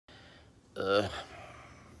Ugh.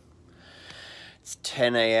 It's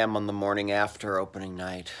 10 a.m. on the morning after opening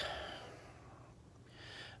night.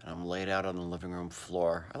 And I'm laid out on the living room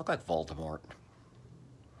floor. I look like Voldemort.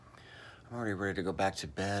 I'm already ready to go back to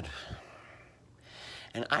bed.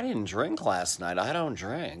 And I didn't drink last night. I don't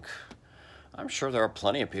drink. I'm sure there are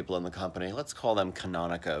plenty of people in the company, let's call them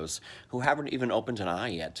canonicos, who haven't even opened an eye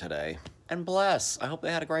yet today. And bless, I hope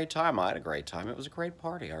they had a great time. I had a great time. It was a great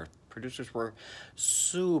party. Our producers were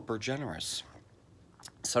super generous.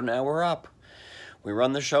 So now we're up. We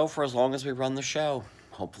run the show for as long as we run the show.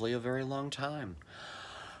 Hopefully a very long time.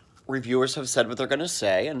 Reviewers have said what they're going to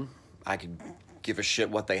say, and I could give a shit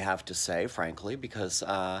what they have to say, frankly, because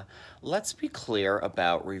let's be clear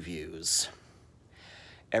about reviews.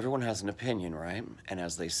 Everyone has an opinion, right? And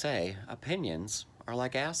as they say, opinions are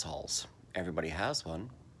like assholes. Everybody has one,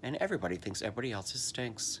 and everybody thinks everybody else's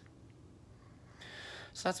stinks.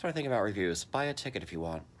 So that's what I think about reviews. Buy a ticket if you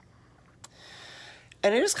want.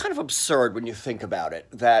 And it is kind of absurd when you think about it,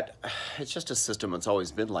 that it's just a system that's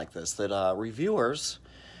always been like this, that reviewers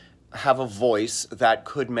have a voice that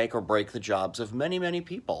could make or break the jobs of many, many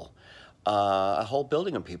people. A whole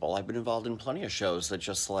building of people. I've been involved in plenty of shows that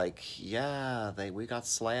just like, yeah, we got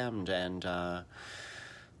slammed and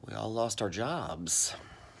we all lost our jobs.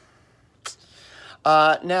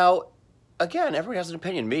 Now, again, everybody has an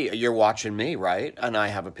opinion. You're watching me, right? And I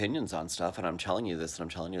have opinions on stuff, and I'm telling you this and I'm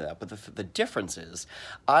telling you that. But the difference is,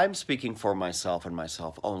 I'm speaking for myself and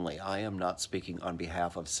myself only. I am not speaking on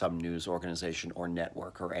behalf of some news organization or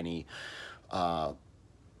network or any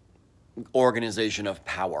organization of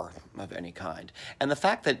power of any kind. And the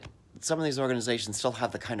fact that some of these organizations still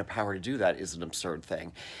have the kind of power to do that is an absurd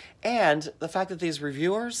thing. And the fact that these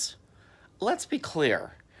reviewers, let's be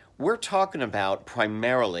clear, we're talking about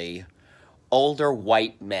primarily older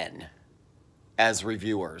white men as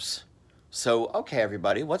reviewers. So, okay,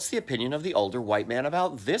 everybody, what's the opinion of the older white man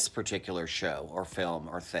about this particular show or film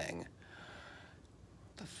or thing?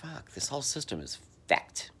 What the fuck? This whole system is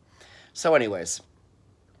fucked. So anyways,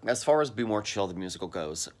 as far as Be More Chill, the musical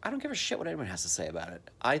goes, I don't give a shit what anyone has to say about it.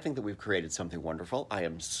 I think that we've created something wonderful. I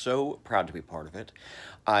am so proud to be part of it.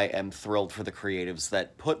 I am thrilled for the creatives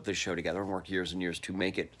that put the show together and worked years and years to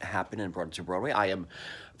make it happen and brought it to Broadway. I am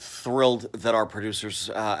thrilled that our producers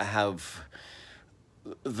have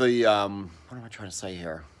the, what am I trying to say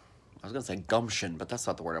here? I was going to say gumption, but that's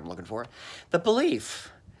not the word I'm looking for. The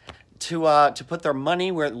belief to put their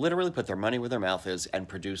money literally put their money where their mouth is and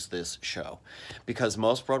produce this show. Because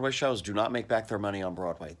most Broadway shows do not make back their money on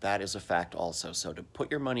Broadway. That is a fact also. So to put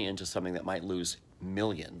your money into something that might lose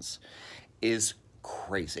millions is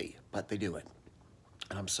crazy, but they do it.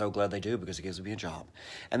 And I'm so glad they do because it gives me a job.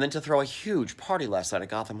 And then to throw a huge party last night at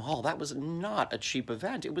Gotham Hall, that was not a cheap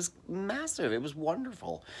event. It was massive. It was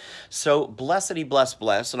wonderful. So blessedy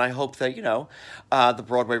bless. And I hope that, the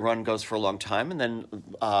Broadway run goes for a long time. And then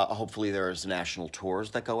hopefully there's national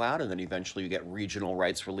tours that go out. And then eventually you get regional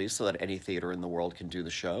rights released so that any theater in the world can do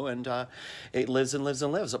the show. And it lives and lives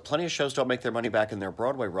and lives. Plenty of shows don't make their money back in their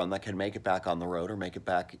Broadway run that can make it back on the road or make it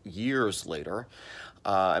back years later.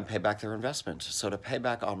 And pay back their investment. So to pay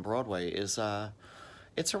back on Broadway is,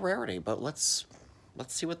 it's a rarity, but let's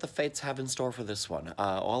see what the fates have in store for this one.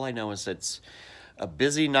 All I know is it's a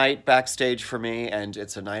busy night backstage for me, and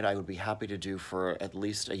it's a night I would be happy to do for at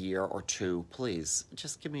least a year or two. Please,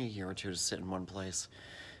 just give me a year or two to sit in one place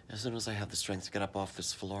as soon as I have the strength to get up off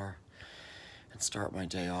this floor and start my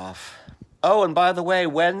day off. Oh, and by the way,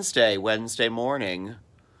 Wednesday morning,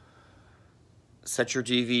 set your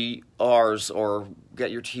DVRs or get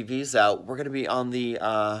your TVs out. We're going to be on the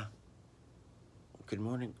Good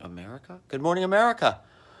Morning America? Good Morning America.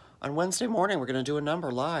 On Wednesday morning, we're going to do a number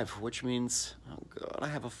live, which means, oh God, I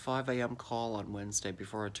have a 5 a.m. call on Wednesday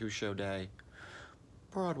before a 2-show day.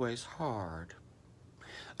 Broadway's hard.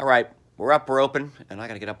 All right, we're up, we're open, and I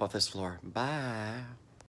got to get up off this floor. Bye.